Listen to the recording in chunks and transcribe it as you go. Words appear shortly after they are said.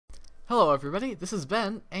Hello everybody, this is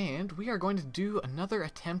Ben, and we are going to do another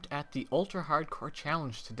attempt at the Ultra Hardcore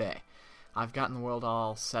Challenge today. I've gotten the world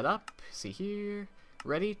all set up, see here,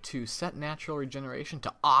 ready to set natural regeneration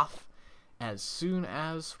to off as soon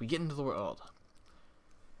as we get into the world.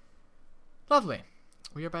 Lovely.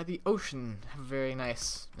 We are by the ocean, very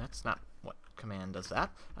nice, that's not what command does that,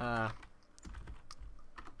 off,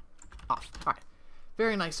 alright.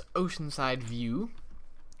 Very nice oceanside view.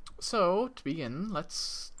 So, to begin,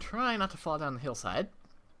 let's try not to fall down the hillside.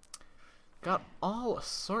 Got all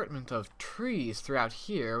assortment of trees throughout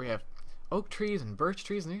here. We have oak trees and birch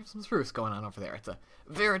trees, and there's some spruce going on over there. It's a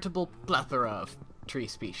veritable plethora of tree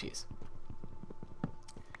species.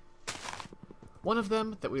 One of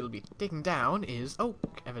them that we'll be taking down is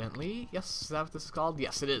oak, evidently. Yes, is that what this is called?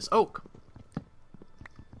 Yes, it is. Oak!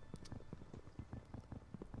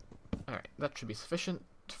 Alright, that should be sufficient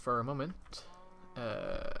for a moment.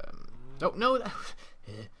 Oh, no!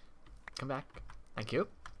 Come back. Thank you.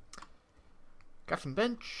 Crafting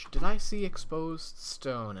bench. Did I see exposed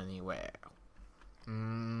stone anywhere?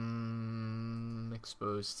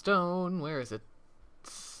 Exposed stone. Where is it?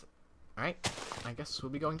 Alright. I guess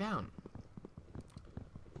we'll be going down.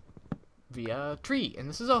 Via tree. And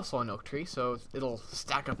this is also an oak tree, so it'll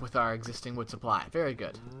stack up with our existing wood supply. Very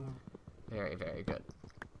good. Very, very good.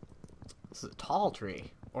 This is a tall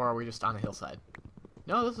tree. Or are we just on a hillside?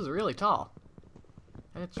 No, this is really tall.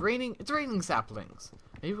 And it's raining saplings.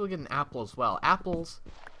 Maybe we'll get an apple as well. Apples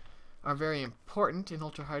are very important in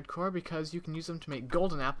Ultra Hardcore because you can use them to make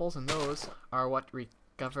golden apples, and those are what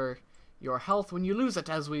recover your health when you lose it,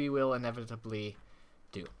 as we will inevitably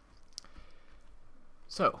do.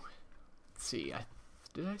 So, let's see.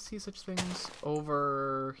 Did I see such things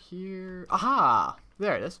over here? Aha!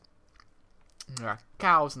 There it is. There are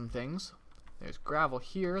cows and things. There's gravel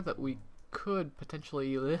here that we could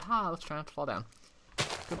potentially... let's try not to fall down.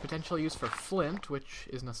 Could potentially use for flint, which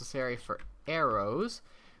is necessary for arrows,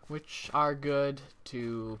 which are good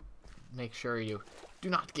to make sure you do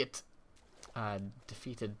not get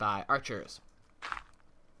defeated by archers.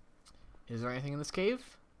 Is there anything in this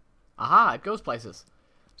cave? Aha, it goes places.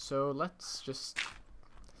 So let's just...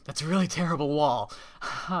 That's a really terrible wall.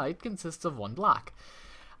 It consists of one block.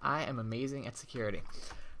 I am amazing at security.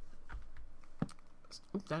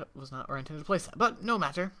 Oop, that was not where I intended to place that, but no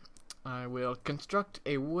matter. I will construct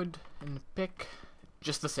a wooden pick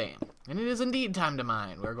just the same. And it is indeed time to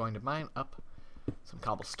mine. We're going to mine up some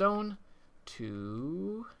cobblestone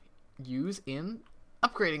to use in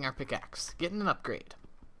upgrading our pickaxe. Getting an upgrade.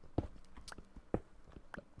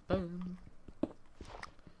 Boom.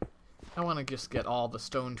 I want to just get all the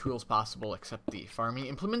stone tools possible except the farming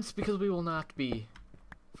implements, because we will not be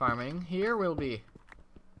farming here. We'll be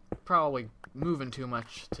probably moving too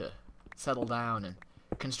much to settle down and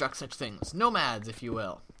construct such things. Nomads, if you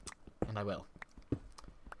will. And I will.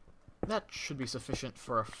 That should be sufficient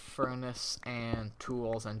for a furnace and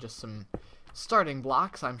tools and just some starting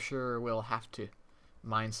blocks. I'm sure we'll have to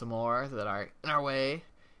mine some more that are in our way,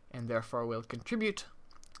 and therefore will contribute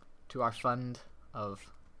to our fund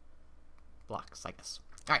of blocks, I guess.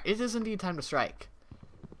 Alright, it is indeed time to strike.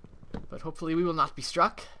 But hopefully we will not be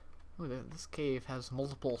struck. Ooh, this cave has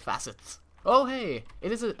multiple facets. Oh, hey!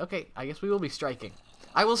 It is a... Okay, I guess we will be striking.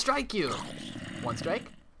 I will strike you! One strike.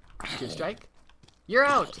 Two strike. You're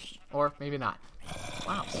out! Or maybe not.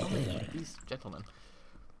 Wow, so many of these gentlemen.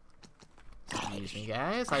 Excuse me,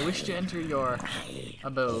 guys. I wish to enter your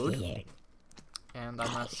abode. And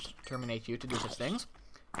I must terminate you to do such things.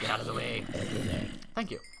 Get out of the way. Thank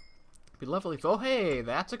you. Be lovely. Oh, hey!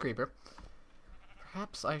 That's a creeper.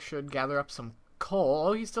 Perhaps I should gather up some coal.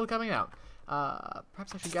 Oh, he's still coming out.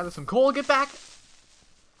 Perhaps I should gather some coal. Get back!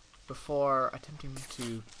 Before attempting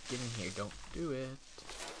to get in here. Don't do it.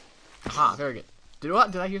 Aha, very good. Did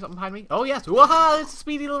I hear something behind me? Oh, yes. Waha! It's a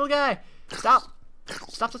speedy little guy. Stop.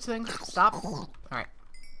 Stop such things. Stop. Alright.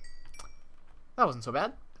 That wasn't so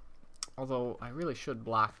bad. Although, I really should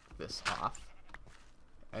block this off.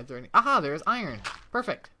 Is there any... Aha, there's iron.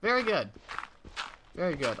 Perfect. Very good.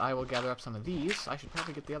 Very good. I will gather up some of these. I should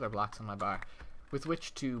probably get the other blocks on my bar with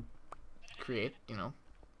which to create, you know,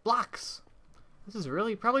 blocks. This is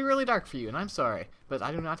probably really dark for you, and I'm sorry, but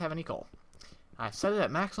I do not have any coal. I've set it at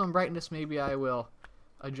maximum brightness. Maybe I will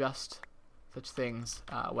adjust such things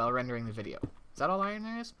while rendering the video. Is that all iron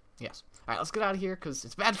there is? Yes. Alright, let's get out of here, because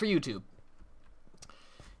it's bad for YouTube.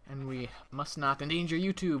 And we must not endanger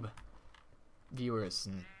YouTube viewers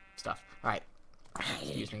and stuff. Alright.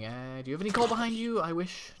 Excuse me, do you have any coal behind you? I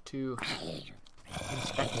wish to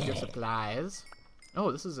inspect your supplies.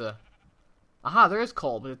 Oh, this is a... Aha, there is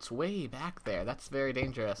coal, but it's way back there. That's very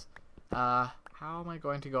dangerous. How How am I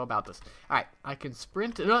going to go about this? Alright, I can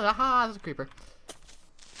sprint. Aha, there's a creeper.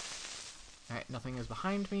 Alright, nothing is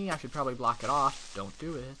behind me. I should probably block it off. Don't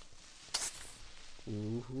do it.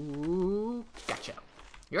 Ooh, gotcha.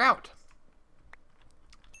 You're out.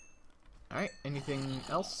 Alright, anything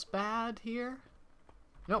else bad here?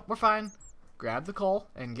 Nope, we're fine. Grab the coal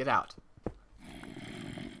and get out.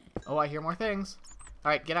 Oh, I hear more things.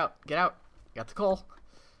 Alright, get out, get out. Got the coal.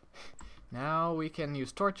 Now we can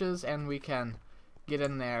use torches and we can get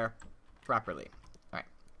in there properly. Alright.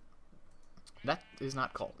 That is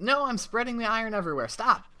not coal. No, I'm spreading the iron everywhere.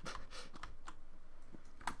 Stop!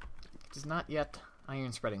 It is not yet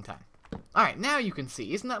iron spreading time. Alright, now you can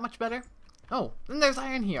see. Isn't that much better? Oh, then there's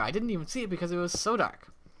iron here. I didn't even see it because it was so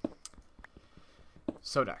dark.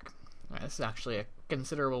 So dark. Alright, this is actually a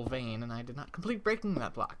considerable vein, and I did not complete breaking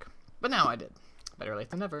that block. But now I did. Better late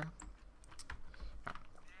than never. Right.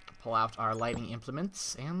 Pull out our lighting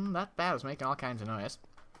implements, and that bat is making all kinds of noise.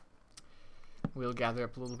 We'll gather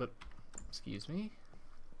up a little bit. Excuse me.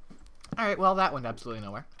 Alright, well, that went absolutely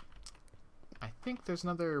nowhere. I think there's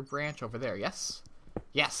another branch over there. Yes?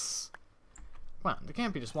 Yes! Come on, there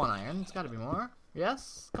can't be just one iron. There's got to be more.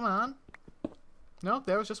 Yes? Come on. No,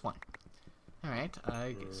 there was just one. Alright,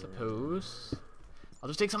 I suppose I'll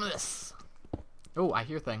just take some of this. Oh, I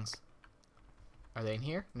hear things. Are they in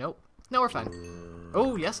here? Nope. No, we're fine.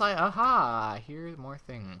 Oh, yes, aha! I hear more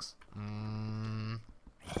things.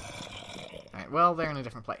 Alright, well, they're in a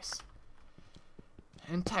different place.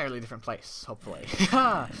 Entirely different place, hopefully.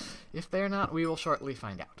 If they're not, we will shortly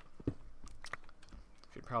find out.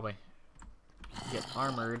 Should probably get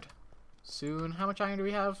armored soon. How much iron do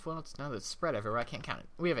we have? Well, it's now that it's spread everywhere. I can't count it.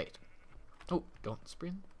 We have 8. Oh, don't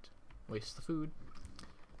sprint. Waste the food.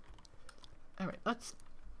 Alright, let's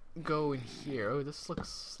go in here. Oh, this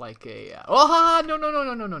looks like a... Oh, no, no, no,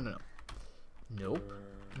 no, no, no, no. Nope.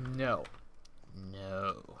 No.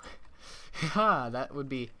 No. Ha, that would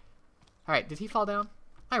be... Alright, did he fall down?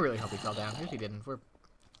 I really hope he fell down. If he didn't, we're...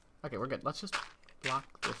 Okay, we're good. Let's just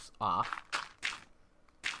block this off.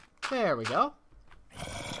 There we go.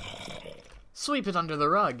 Sweep it under the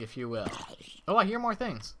rug, if you will. Oh, I hear more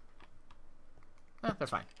things. They're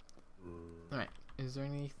fine. Alright, is there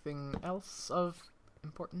anything else of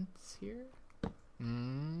importance here?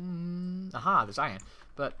 Aha, there's iron.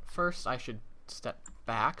 But first I should step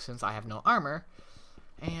back, since I have no armor,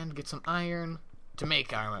 and get some iron to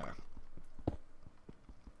make armor.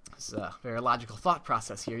 This is a very logical thought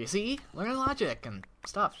process here, you see? Learning logic and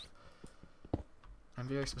stuff. I'm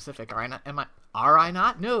very specific. Are I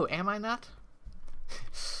not? No, am I not?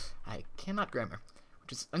 I cannot grammar.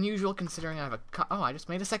 Which is unusual considering I have a oh, I just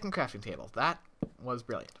made a second crafting table. That was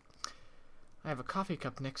brilliant. I have a coffee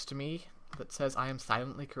cup next to me that says I am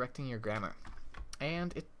silently correcting your grammar.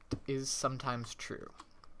 And it is sometimes true.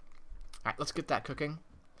 Alright, let's get that cooking.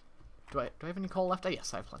 Do I have any coal left?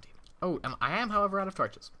 Yes, I have plenty. Oh, I am, however, out of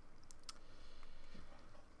torches.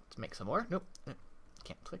 Let's make some more. Nope.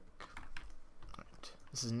 Can't click. Alright,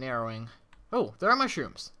 this is narrowing. Oh, there are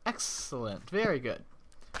mushrooms. Excellent. Very good.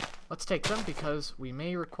 Let's take them because we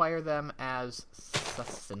may require them as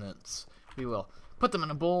sustenance. We will put them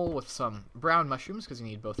in a bowl with some brown mushrooms because you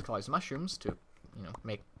need both colors of mushrooms to, you know,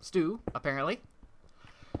 make stew, apparently.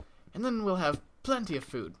 And then we'll have plenty of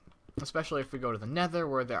food, especially if we go to the Nether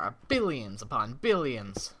where there are billions upon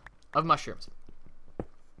billions of mushrooms.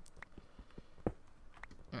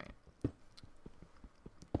 Alright.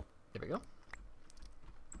 There we go.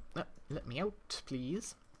 Let me out,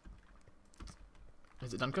 please.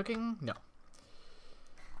 Is it done cooking? No.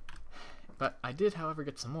 But I did, however,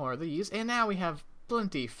 get some more of these, and now we have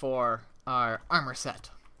plenty for our armor set.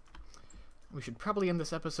 We should probably end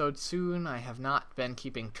this episode soon. I have not been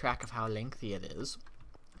keeping track of how lengthy it is.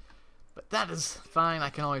 But that is fine. I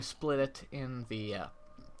can always split it in the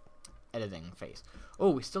editing phase. Oh,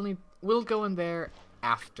 we still need... We'll go in there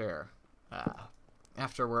after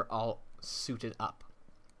we're all suited up.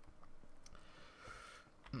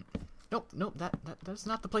 Nope, that's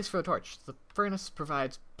not the place for a torch. The furnace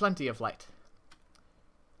provides plenty of light.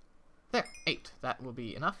 There, 8. That will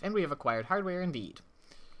be enough, and we have acquired hardware indeed.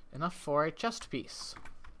 Enough for a chest piece.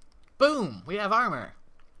 Boom! We have armor.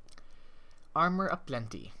 Armor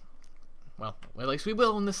aplenty. Well, at least we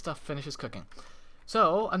will when this stuff finishes cooking.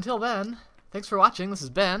 So, until then, thanks for watching. This is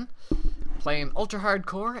Ben, playing Ultra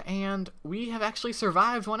Hardcore, and we have actually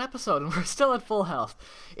survived one episode, and we're still at full health.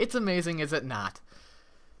 It's amazing, is it not?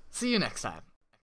 See you next time.